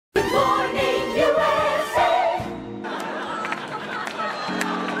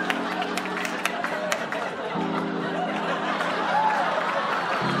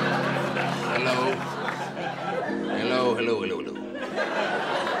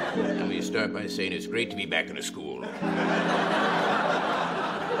Let me start by saying it's great to be back in a school.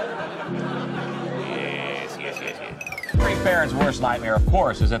 Yes. Every parent's worst nightmare, of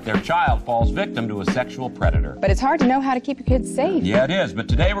course, is that their child falls victim to a sexual predator. But it's hard to know how to keep your kids safe. Yeah, it is. But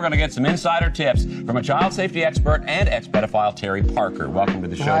today we're going to get some insider tips from a child safety expert and ex-pedophile, Terry Parker. Welcome to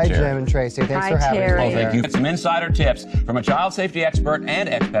the show, Hi, Terry. Jim and Tracy. Thanks Hi, for having Terry. me. Well, thank you. Some insider tips from a child safety expert and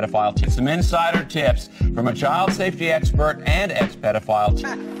ex-pedophile. Some insider tips from a child safety expert and ex-pedophile.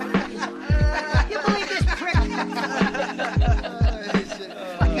 You believe this prick?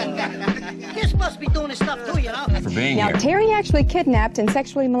 This must be doing his stuff too, you know? For being Now, here. Terry actually kidnapped and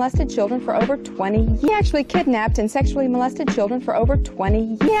sexually molested children for over 20 years. He actually kidnapped and sexually molested children for over 20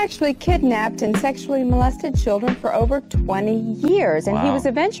 years. He actually kidnapped and sexually molested children for over 20 years. And he Wow. was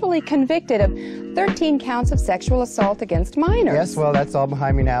eventually convicted of 13 counts of sexual assault against minors. Yes, well, that's all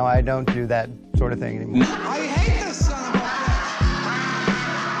behind me now. I don't do that sort of thing anymore. I hate this son of a...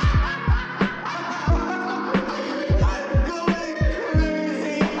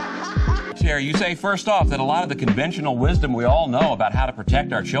 Terry, you say first off that a lot of the conventional wisdom we all know about how to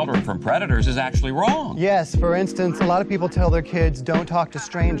protect our children from predators is actually wrong. Yes, for instance, a lot of people tell their kids, don't talk to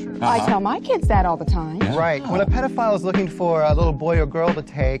strangers. I tell my kids that all the time. Right. When a pedophile is looking for a little boy or girl to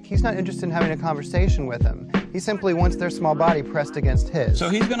take, he's not interested in having a conversation with them. He simply wants their small body pressed against his. So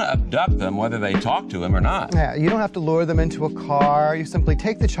he's going to abduct them whether they talk to him or not. Yeah, you don't have to lure them into a car. You simply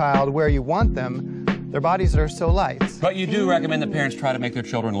take the child where you want them. Their bodies are so light. But you do recommend that parents try to make their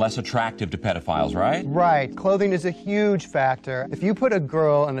children less attractive to pedophiles, right? Right. Clothing is a huge factor. If you put a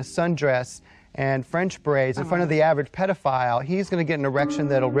girl in a sundress and French braids in front of the average pedophile, he's going to get an erection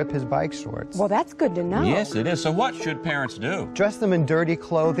that'll rip his bike shorts. Well, that's good to know. Yes, it is. So what should parents do? Dress them in dirty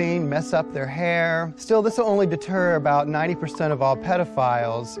clothing, mess up their hair. Still, this will only deter about 90% of all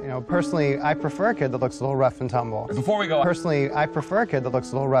pedophiles. You know, personally, I prefer a kid that looks a little rough and tumble. Before we go... Personally, I prefer a kid that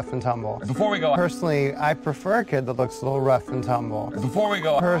looks a little rough and tumble. Before we go... Personally, I prefer a kid that looks a little rough and tumble. Before we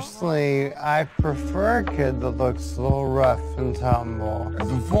go... Personally, I prefer a kid that looks a little rough and tumble.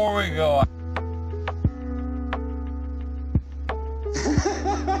 Before we go...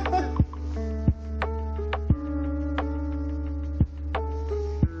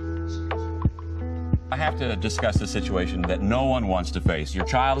 I have to discuss the situation that no one wants to face. Your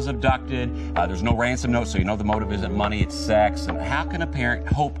child is abducted, there's no ransom note, so you know the motive isn't money, it's sex. And how can a parent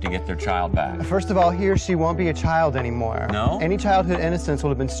hope to get their child back? First of all, he or she won't be a child anymore. No? Any childhood innocence will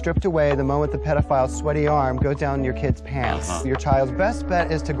have been stripped away the moment the pedophile's sweaty arm goes down your kid's pants. Your child's best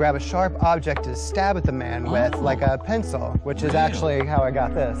bet is to grab a sharp object to stab at the man with, like a pencil, which is actually how I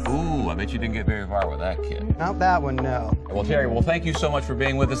got this. Ooh, I bet you didn't get very far with that kid. Not that one, no. Well, Terry, well, thank you so much for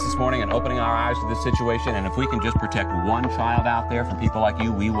being with us this morning and opening our eyes to this situation. And if we can just protect one child out there from people like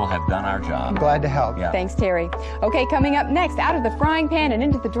you, we will have done our job. Glad to help. Yeah. Thanks, Terry. Okay, coming up next, out of the frying pan and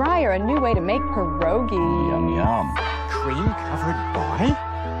into the dryer, a new way to make pierogi. Yum, yum. Cream-covered boy?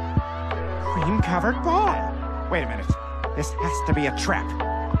 Cream-covered boy? Wait a minute. This has to be a trap.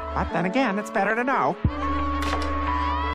 But then again, it's better to know.